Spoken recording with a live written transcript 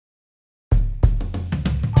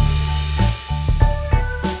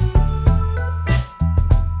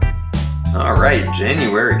Alright,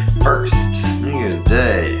 January 1st, New Year's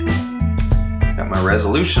Day. Got my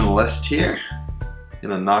resolution list here.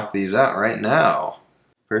 Gonna knock these out right now.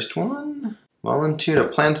 First one, volunteer to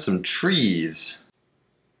plant some trees.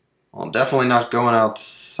 Well, definitely not going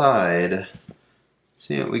outside.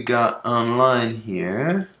 See what we got online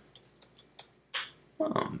here.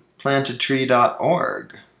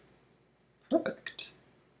 Plantatree.org. Perfect.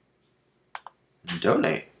 And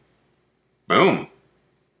donate. Boom.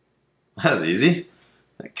 That's easy.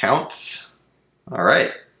 That counts.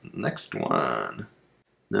 Alright, next one.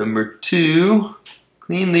 Number 2,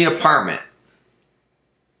 clean the apartment.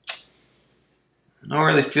 I don't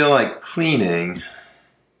really feel like cleaning.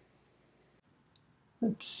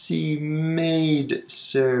 Let's see, maid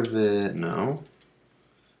service, no.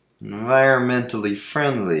 Environmentally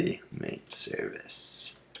friendly maid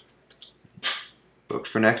service. Booked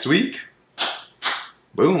for next week.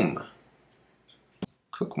 Boom.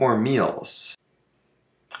 Cook more meals.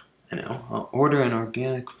 I know, I'll order an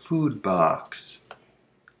organic food box.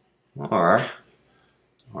 Or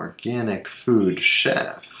organic food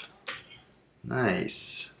chef.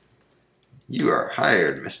 Nice. You are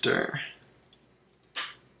hired, mister.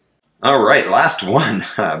 Alright, last one.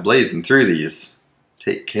 Blazing through these.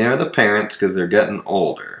 Take care of the parents because they're getting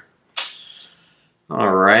older.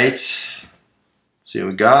 Alright. See what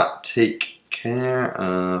we got? Take care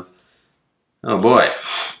of... Oh boy. It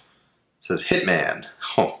says hitman.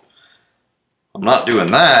 Oh, I'm not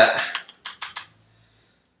doing that.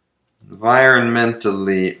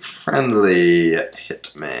 Environmentally friendly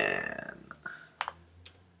hitman.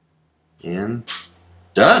 And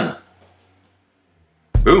done.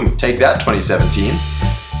 Boom, take that 2017.